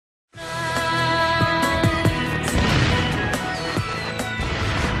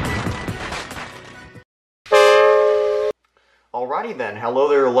Alrighty then, hello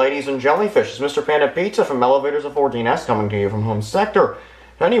there ladies and jellyfish, it's Mr. Panda Pizza from Elevators of 14S coming to you from home sector.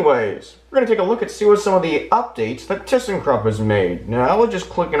 Anyways, we're going to take a look at see what some of the updates that ThyssenKrupp has made. Now, I was just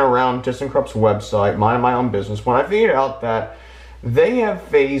clicking around ThyssenKrupp's website, minding my own business, when I figured out that they have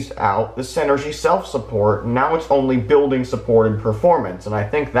phased out the Synergy self-support, and now it's only building supported performance, and I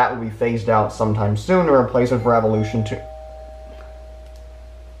think that will be phased out sometime soon in replacement for Evolution 2.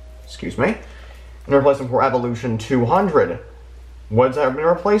 Excuse me. In replacement for Evolution 200. What's that been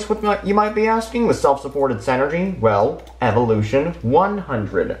replaced with, you might be asking? The self-supported Synergy? Well, Evolution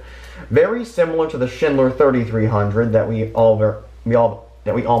 100. Very similar to the Schindler 3300 that we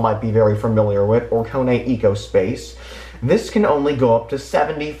all might be very familiar with, or Kone EcoSpace. This can only go up to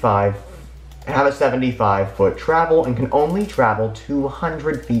 75, have a 75-foot travel, and can only travel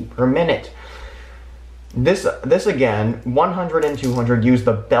 200 feet per minute. This again, 100 and 200 use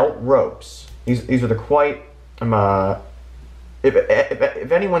the belt ropes. These are the quite,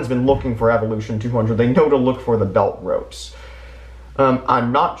 if anyone's been looking for Evolution 200, they know to look for the belt ropes.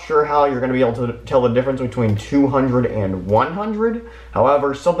 I'm not sure how you're going to be able to tell the difference between 200 and 100.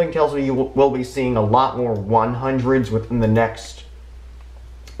 However, something tells me you will be seeing a lot more 100s within the next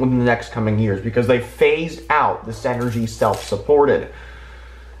coming years, because they phased out the Synergy self-supported.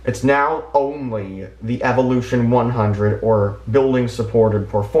 It's now only the Evolution 100 or building supported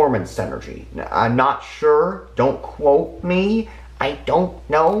performance Synergy. Now, I'm not sure. Don't quote me. I don't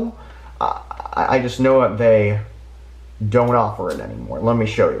know. I just know that they don't offer it anymore. Let me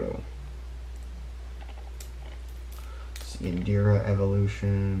show you. See, Indira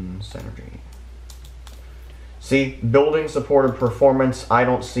Evolution Synergy. See, building supported performance. I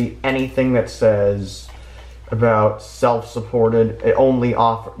don't see anything that says about self-supported. They only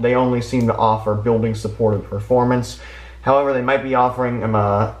seem to offer building supported performance. However, they might be offering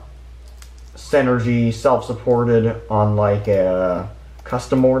Synergy self-supported on like a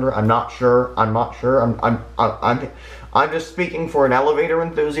custom order. I'm not sure. I'm just speaking for an elevator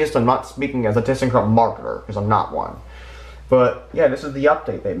enthusiast. I'm not speaking as a ThyssenKrupp marketer, because I'm not one. But yeah, this is the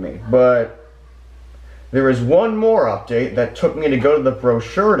update they made. But there is one more update that took me to go to the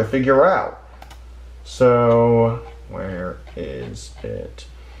brochure to figure out. So, where is it?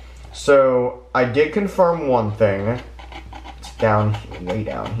 So, I did confirm one thing. It's down here, way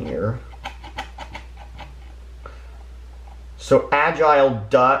down here. So,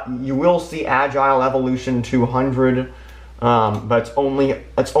 you will see Agile Evolution 200, but it's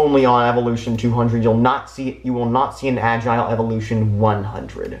only on Evolution 200. You will not see an Agile Evolution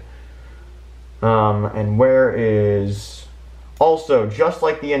 100. And where is... Also, just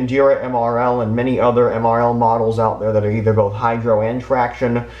like the Indira MRL and many other MRL models out there that are either both hydro and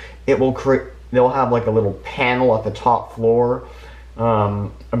traction, they'll have like a little panel at the top floor. I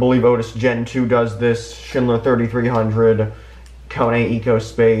believe Otis Gen 2 does this, Schindler 3300, Kone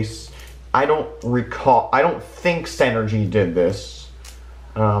EcoSpace. I don't think Synergy did this.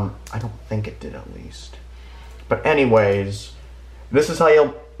 I don't think it did, at least. But anyways, this is how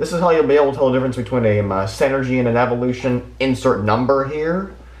you'll be able to tell the difference between a Synergy and an Evolution. Insert number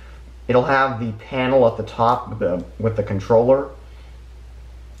here. It'll have the panel at the top with the controller.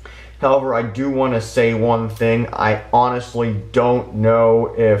 However, I do want to say one thing. I honestly don't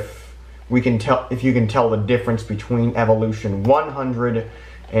know if you can tell the difference between Evolution 100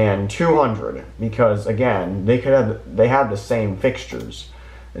 and 200, because again, they have the same fixtures.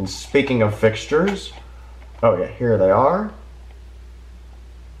 And speaking of fixtures, oh yeah, here they are.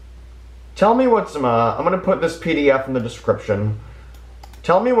 Tell me what's, I'm going to put this PDF in the description.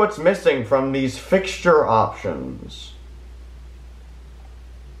 Tell me what's missing from these fixture options.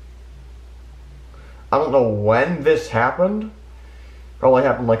 I don't know when this happened. Probably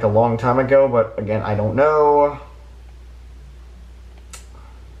happened like a long time ago, but again, I don't know.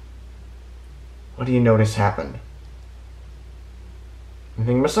 What do you notice happened?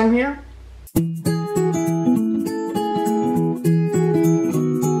 Anything missing here?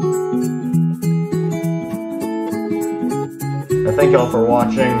 Thank y'all for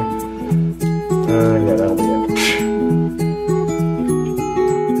watching. Yeah, that'll be